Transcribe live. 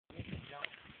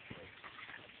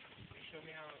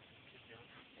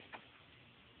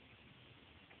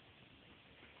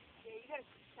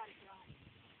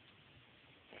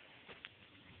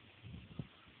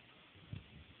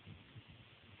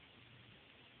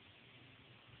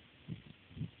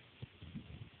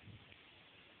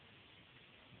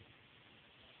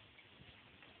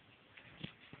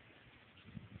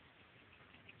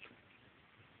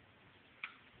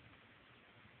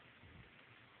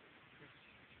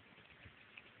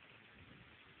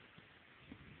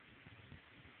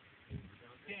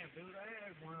Damn, dude, I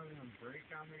had one of them break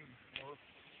on me before.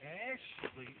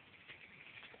 Actually,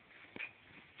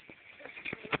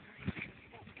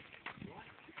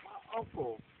 my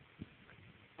uncle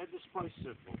had this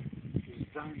bicycle. His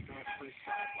Diamondback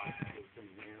freestyle bicycle thing,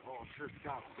 man. Oh, sure,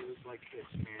 God, it was like this,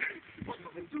 man. What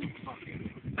did they do fucking?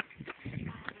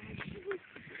 Actually,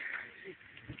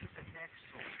 he took the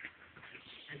axle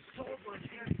and sold like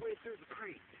halfway through the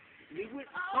crate. And he went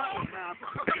button up.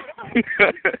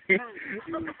 Dude,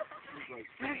 he was like,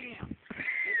 damn!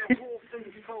 And the whole thing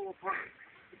fell apart.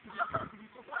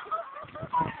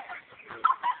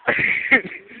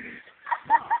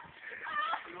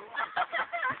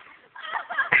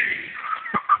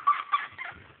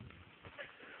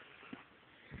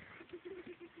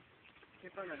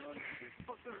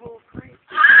 Fucking whole crate.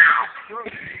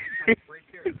 Right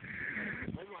there.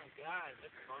 Oh my God,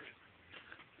 that's funny.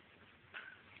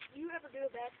 You ever do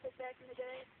a backflip back in the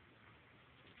day?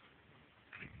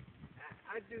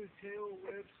 I do tail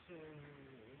whips and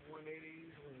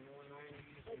 180s and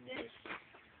 190s and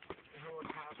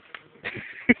helicopters.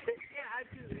 Yeah, I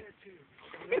do that too.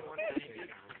 I do 190.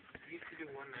 You used to do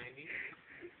 190.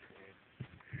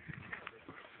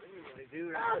 Anyway,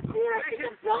 dude. Oh, dear, I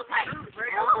just broke my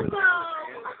elbow! I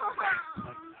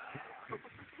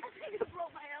think I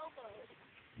broke my elbow.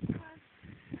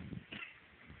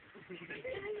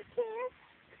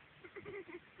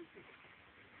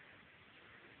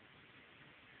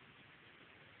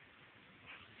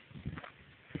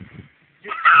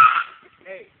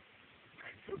 Hey,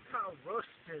 look how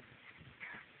rusted.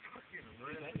 Fucking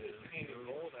rusted.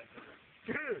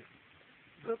 Dude,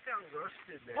 look how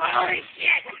rusted that is. Holy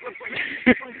shit!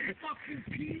 Fucking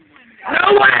pee went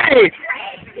No way!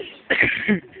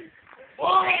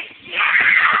 Holy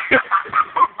shit!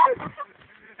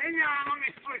 Hang on, let me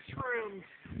switch rooms.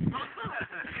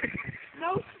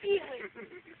 No feeling.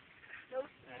 No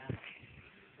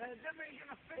That ain't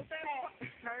gonna fit that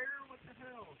fucking tire. What the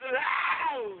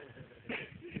hell?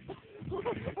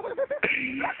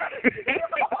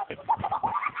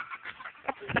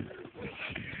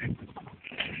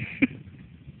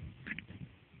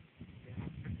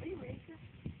 Are you racist?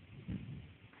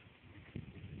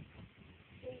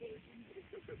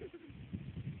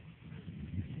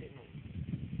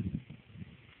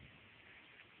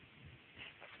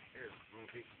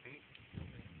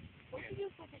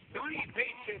 Don't eat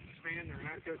paint chips, man. They're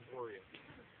not good for you.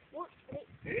 What? Hey,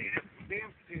 They eat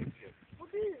damn potato chips. what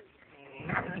is?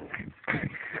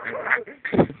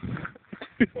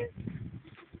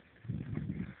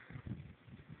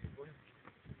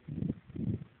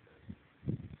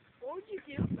 What would you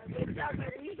do if I whipped out my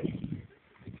remake?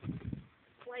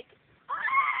 Like,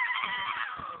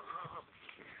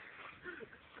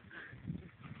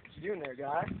 What you doing there,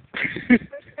 guy?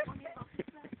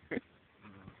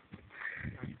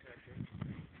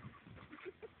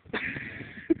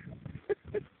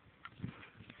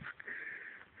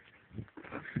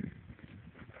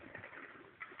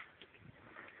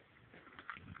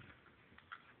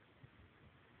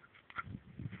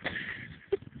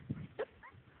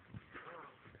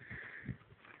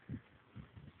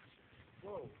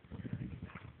 Whoa.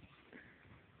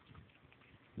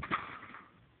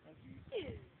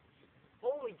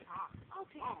 Holy cow. I'll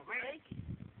take Oh, a man. break.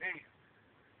 Damn.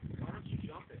 Why don't you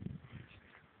jump it?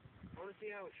 I want to see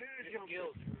how it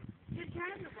feels. Good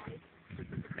time, everybody.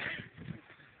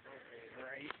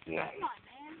 Right. Come on,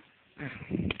 man.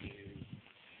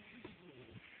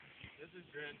 This is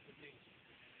grand for me.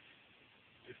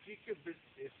 If you could put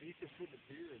a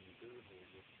beer in the beer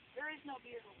holder. There is no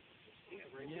beer holder. Yeah,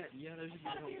 right. Yeah, there's a It's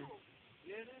not a beer beer holder. holder.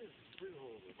 Yeah, it is. It's a beer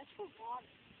holder. That's for water.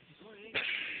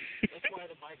 That's why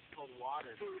the bike's called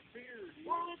water. For beer, dude.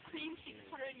 Well, with cream, you can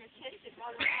put it in your kitchen.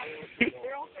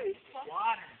 They're all very fucking.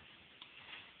 Water.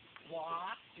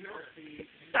 Water. Water. You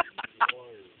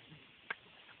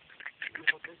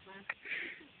know what this is?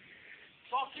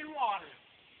 Fucking water.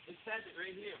 It says it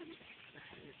right here.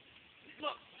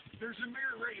 Look, there's a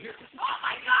mirror right here. Oh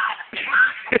my God!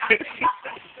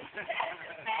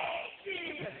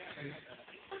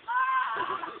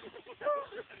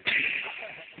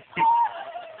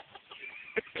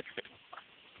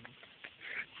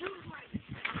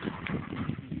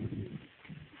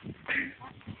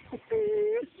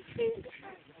 Amazing.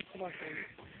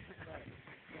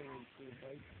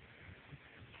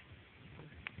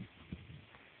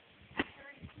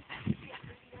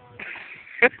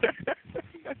 Still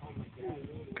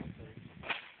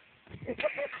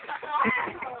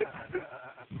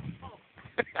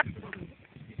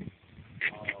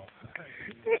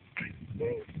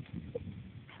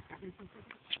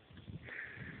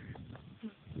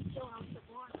have the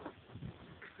one.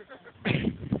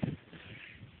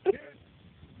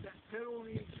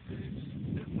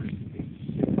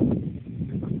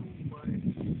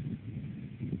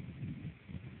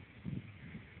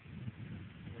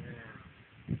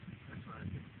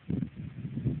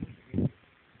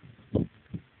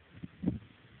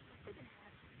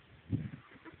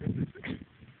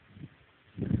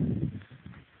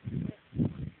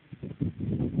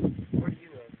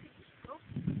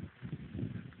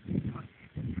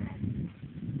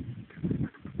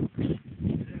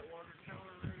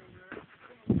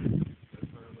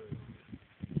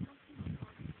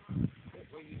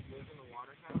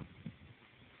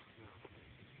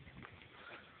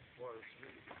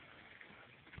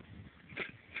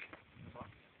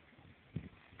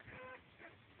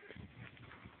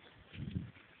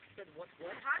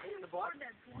 How do you afford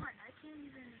that one? I can't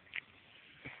even.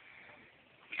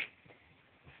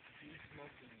 You smoke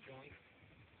a joint?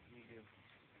 You do.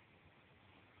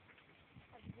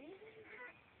 Like these in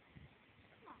there?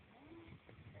 Come on, man.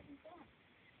 Doesn't fun.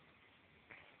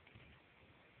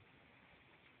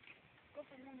 Go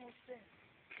for one more spin.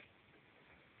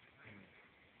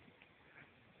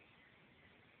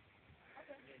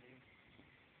 Okay.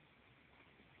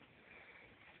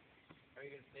 Are you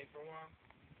gonna stay for a while?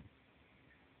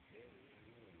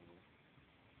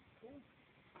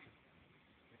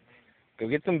 Go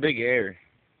get some big air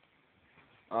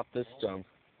off this junk.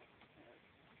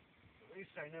 At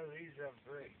least I know these have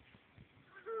brakes.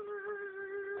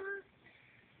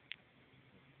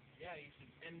 Yeah, you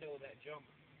should endo that jump.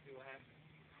 See what happens.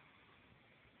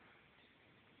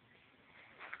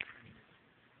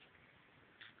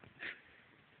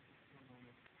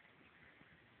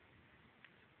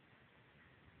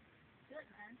 Good,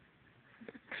 man.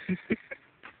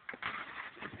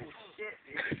 Shit,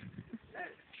 dude.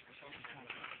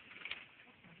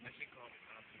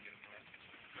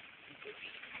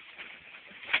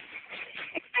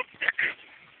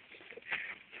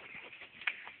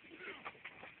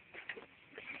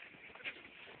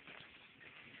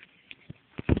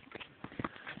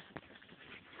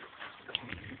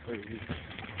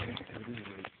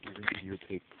 Your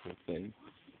paper thing.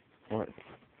 What?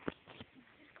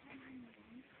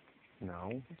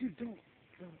 No. Dude, don't.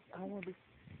 I don't want to be.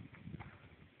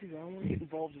 Dude, I don't want to get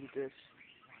involved with this.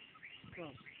 Go.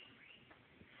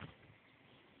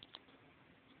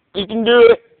 You can do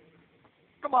it.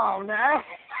 Come on now.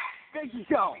 There you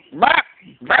go. Rap,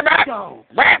 rap, rap, Go.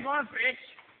 rap. Come on,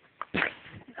 bitch.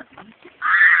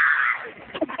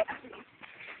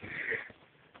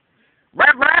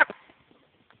 Rap, rap.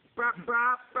 Brap,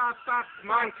 brap, brap, brap.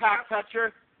 Come on, cocksucker.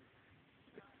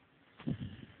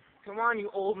 Come on, you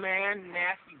old man,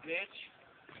 nasty bitch.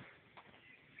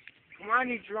 Come on,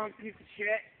 you drunk piece of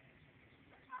shit.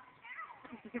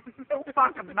 No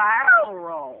fucking barrel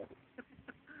roll.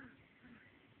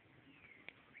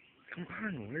 Come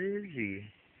on, where is he?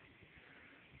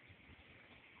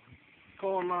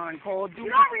 Call 9, call do You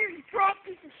know where you drunk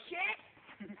piece of shit?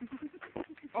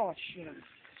 Oh shit, I'm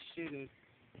shitted.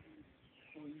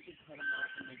 Well, you should cut him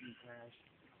off and make him crash.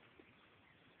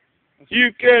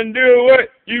 You can do it.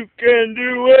 You can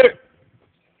do it.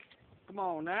 Come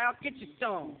on now, get your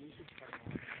stone.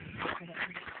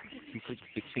 He's like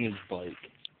fixing his bike.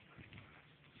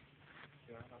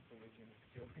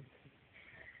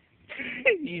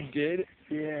 You did?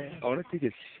 Yeah. I want to take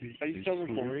a shit. Are you still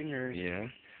recording or? Yeah.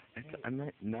 I'm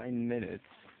at 9 minutes.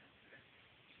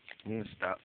 I'm gonna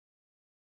stop.